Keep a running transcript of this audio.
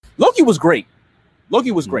Loki was great.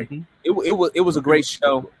 Loki was great. Mm-hmm. It was a great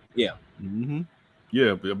show. Yeah. Mm-hmm.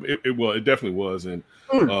 Yeah, it definitely was. And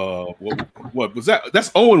what was that? That's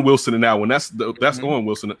Owen Wilson in that one. That's Owen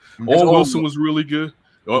Wilson. Owen Wilson was really good.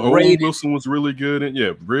 Owen Wilson was really good, and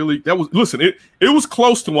yeah, really that was. Listen, it was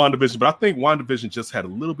close to WandaVision, but I think WandaVision just had a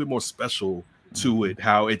little bit more special to it.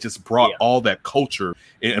 How it just brought all that culture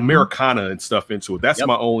and Americana and stuff into it. That's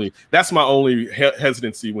my only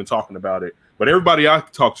hesitancy when talking about it. But everybody I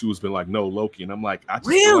talked to has been like, no, Loki, and I'm like, I just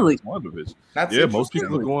feel like it's WandaVision. Most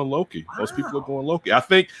people are going Loki. Wow. Most people are going Loki. I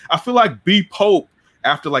feel like B Pope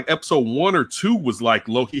after like episode 1 or 2 was like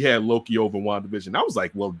Loki had Loki over WandaVision. I was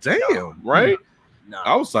like, well, damn, right? No.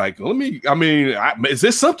 I was like, is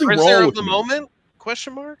there something wrong with the moment?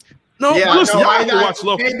 Question mark? No, listen, I watch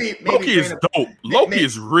Loki. Maybe Loki is dope. Loki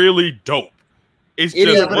is really dope. But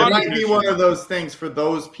it might be one of those things for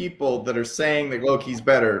those people that are saying that Loki's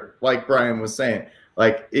better, like Brian was saying.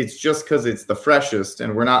 Like, it's just because it's the freshest,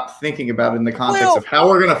 and we're not thinking about it in the context of how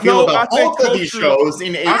we're going to feel about both of these shows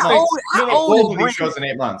in 8 months. Both of these shows in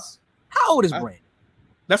 8 months. How old is Brandon?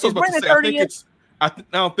 That's what I was about to say. I think it's. I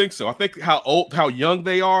don't think so. I think how young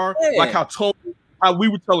they are, like how we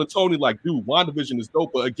were telling Tony, like, dude, WandaVision is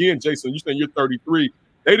dope. But again, Jason, you saying you're 33.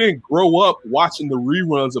 They didn't grow up watching the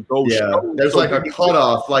reruns of those shows. There's like a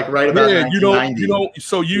cutoff, like right about 1990.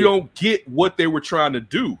 You don't get what they were trying to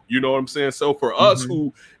do. You know what I'm saying? So for us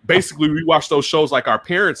who basically we watched those shows like our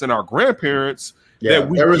parents and our grandparents, there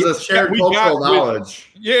was a shared cultural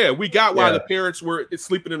knowledge. We got why the parents were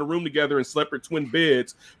sleeping in a room together and slept in twin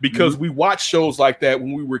beds because we watched shows like that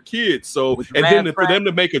when we were kids. So and then for them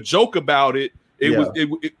to make a joke about it, we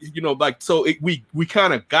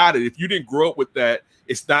kind of got it. If you didn't grow up with that,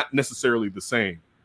 it's not necessarily the same.